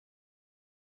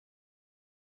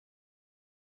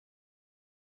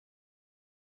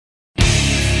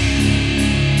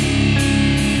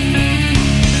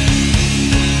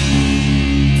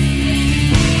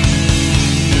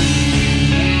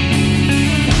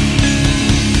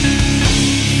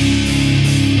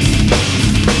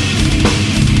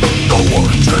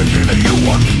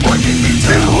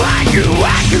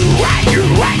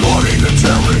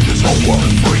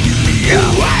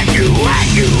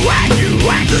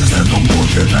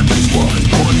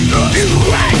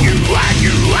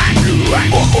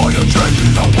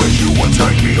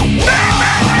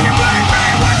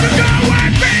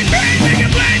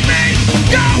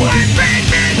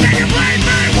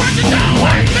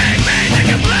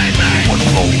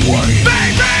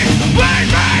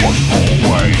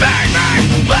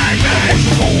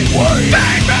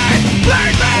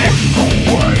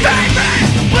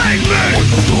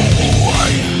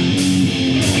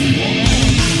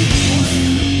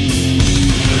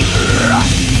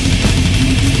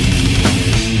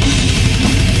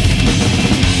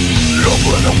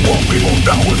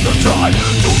Now is the time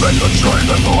to make a change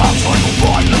and go outside the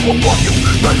fight. Well, fuck you,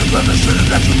 let the shit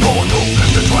that you're going through.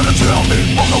 They're trying to tell me,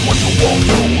 fuck what you won't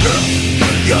do.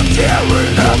 You're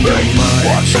tearing at me,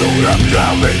 want you to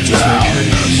tear me down.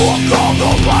 Fuck all the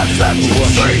lies that you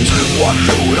see, want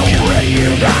you to bring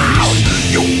it down.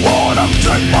 You wanna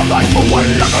take my life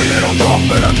away like a little drop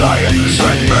in a day.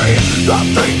 Take me, I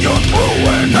think you're through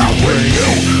and I'm with you.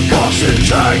 Cause you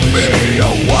take me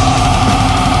away.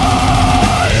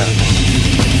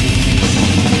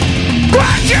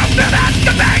 What you feel that's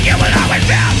the thing you will always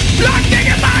feel. Locked in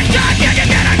your mind, just you can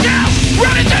get a deal.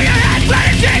 Running through your head,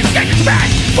 letting dreams get to spin.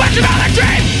 Watching all the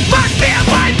dreams, must be a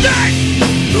white thing.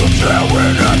 You're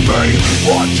tearing at me,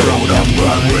 want you to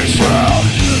burn me down.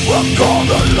 Look all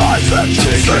the lies that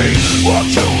you see,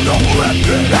 want you to rip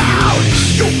it out.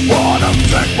 You wanna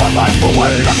take my life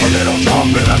away like a little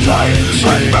drop in a day.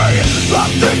 Take me, I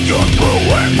think you're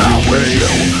through and I'm with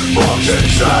you.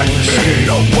 Fucking take me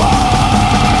away.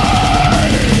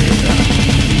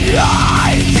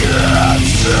 I can't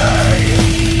say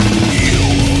you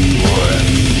with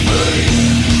me.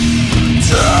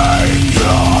 Take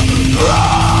the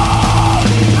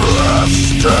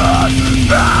rested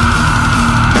night.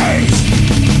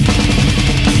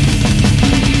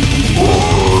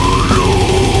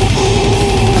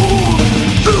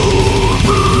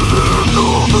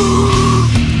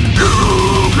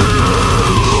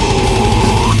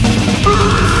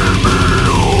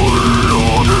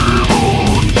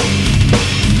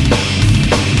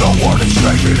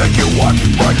 That you want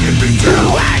breaking me down.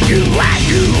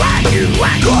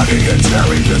 Cutting and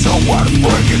tearing is a word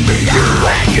breaking me down.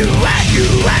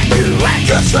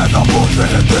 Guess that the bullshit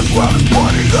in this world is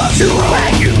pointing us through.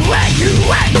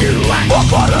 What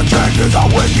kind of change is I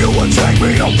wish you would take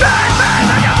me to blame me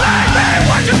like you blame me.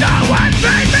 What you know and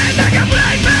blame me like you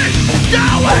blame me. Go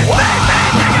and blame me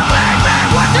like you blame me.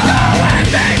 What you know and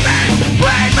blame me.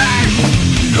 Blame me.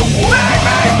 Blame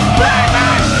me. Blame me. Blame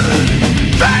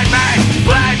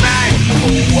me.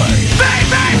 Blame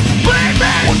me! Blame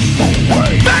me! Blame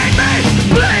me! Blame me!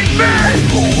 Blame me!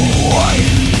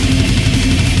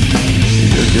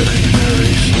 You're getting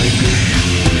very sleepy.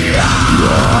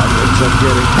 Your eyelids are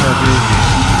getting heavy.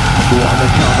 On the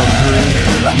count of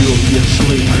 3, you'll be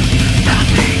asleep.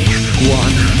 1,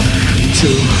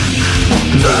 2,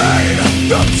 3.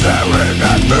 You're tearing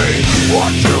at me.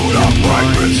 Want you to break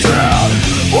me down.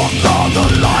 Fuck all the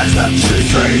lies that you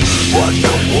see. Want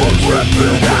you would rip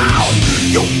it out.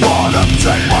 You wanna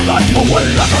take my life away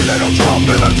like a little drop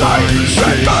in a day.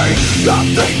 Say me, I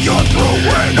think you're through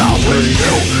and I'm with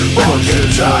you.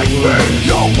 Fucking take me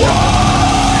away.